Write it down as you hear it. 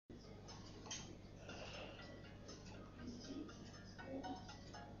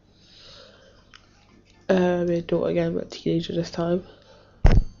be a daughter again, but a teenager this time.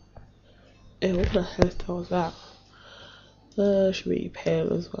 Ew, what kind of hairstyle was that? Should be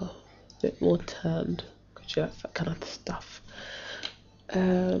pale as well. A bit more tanned, because she likes that kind of stuff.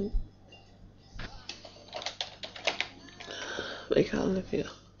 Make her Olivia.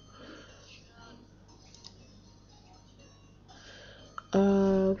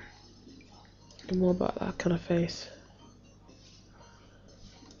 More about that kind of face.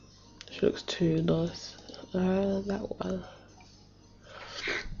 She looks too nice. That one.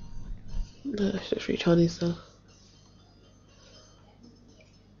 No, she looks really Chinese though.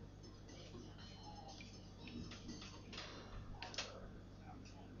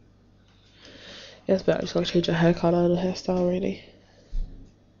 Yeah, it's better. I just gotta change her hair colour and her hairstyle really.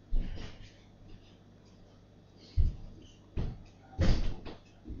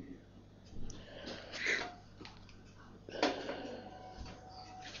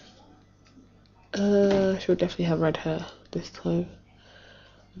 She'll definitely have red hair this time.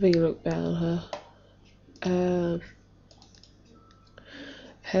 I think it'll look better on her.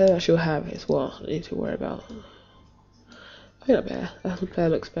 Hair that she'll have is what I need to worry about. I think that hair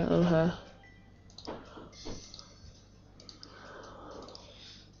looks better on her.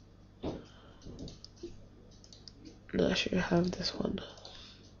 No, I should have this one.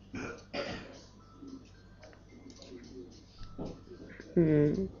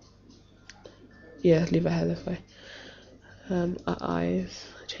 Yeah, leave her hair this way. Her eyes,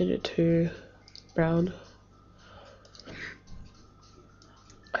 change it to brown.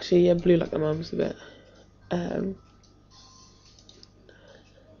 Actually, yeah, blue like the mum's a bit. Her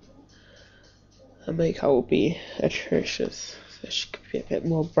makeup will be atrocious, so she could be a bit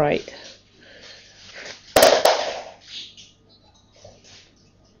more bright.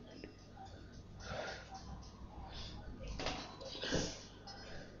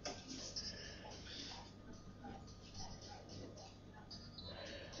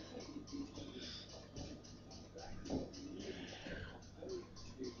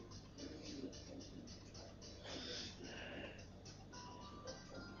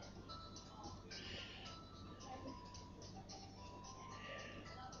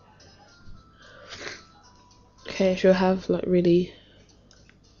 Okay, she'll have like really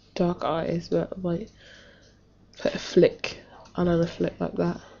dark eyes, but I might put a flick, eyeliner flick like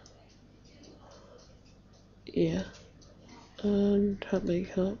that. Yeah. And her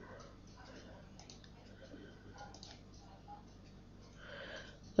makeup.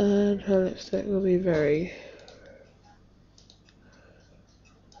 And her lipstick will be very...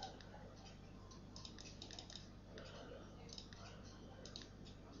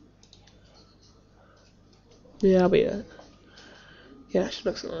 Yeah, I'll be it. Yeah, she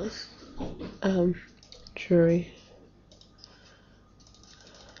looks nice. Jewelry.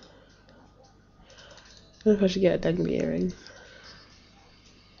 I don't know if I should get a dangly earring.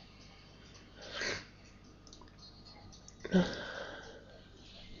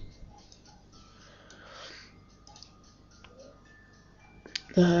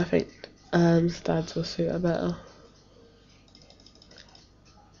 No, I think studs will suit her better.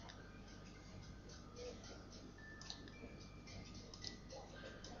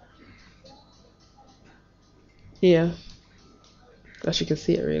 Yeah. As you can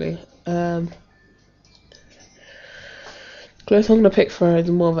see it really. Clothes I'm gonna pick for her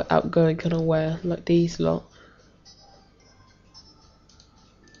is more of an outgoing kind of wear, like these lot.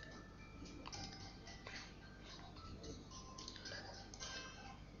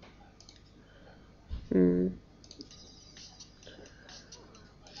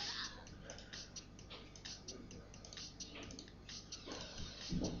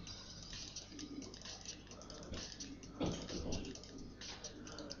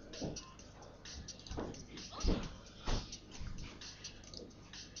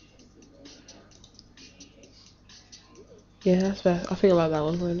 Yeah, that's fair. I think I like that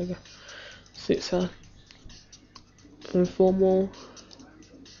one really good. Suits her. Informal.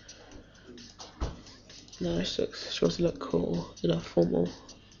 No, she wants to look cool in a formal.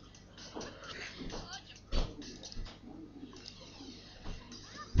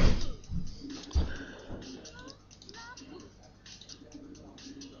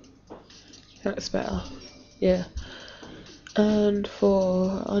 That's better. Yeah. And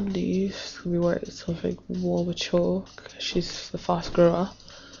for undies, we wear something more mature because she's the fast grower.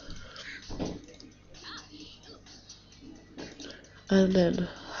 And then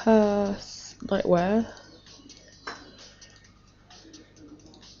her nightwear.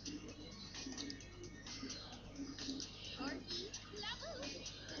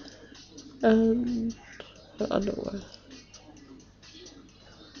 And her underwear.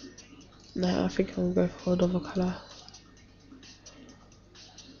 No, I think I'm gonna go for another colour.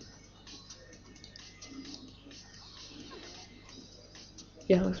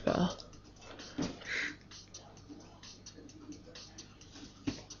 Yeah, looks better.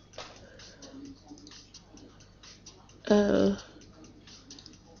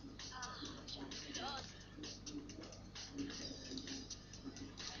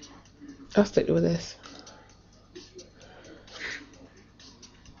 I'll stick with this.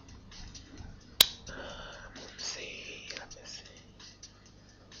 Let's see.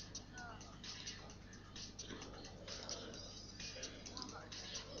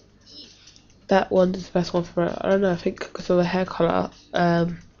 That one's the best one for her. I don't know, I think because of the hair colour,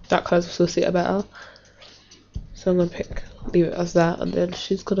 that colour will still suit her better. So I'm gonna leave it as that, and then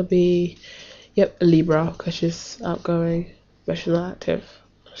she's gonna be, yep, a Libra, because she's outgoing, but she's not active.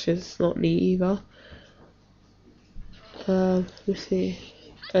 She's not neat either. Let me see,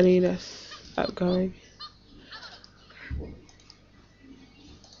 any less outgoing.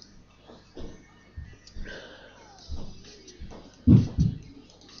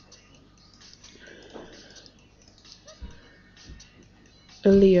 A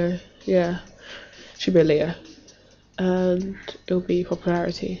Leo, yeah, should be a Leo, and it'll be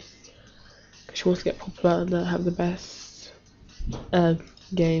popularity. Cause she wants to get popular and have the best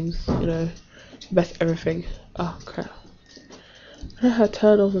games, you know, best everything. Oh crap. Her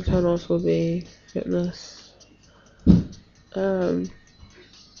turn-offs will be fitness.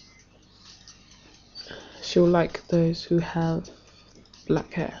 She'll like those who have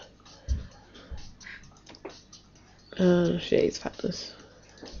black hair. She hates fatness.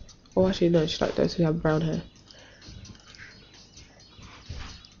 Or actually no, she likes those who have brown hair.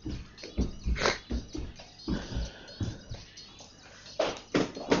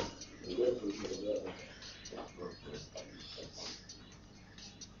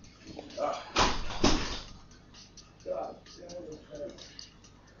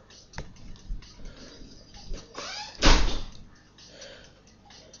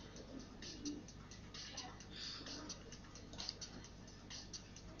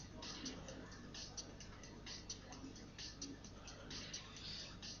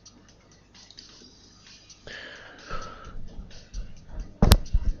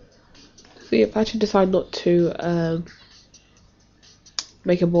 So yeah, I actually decided not to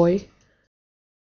make a boy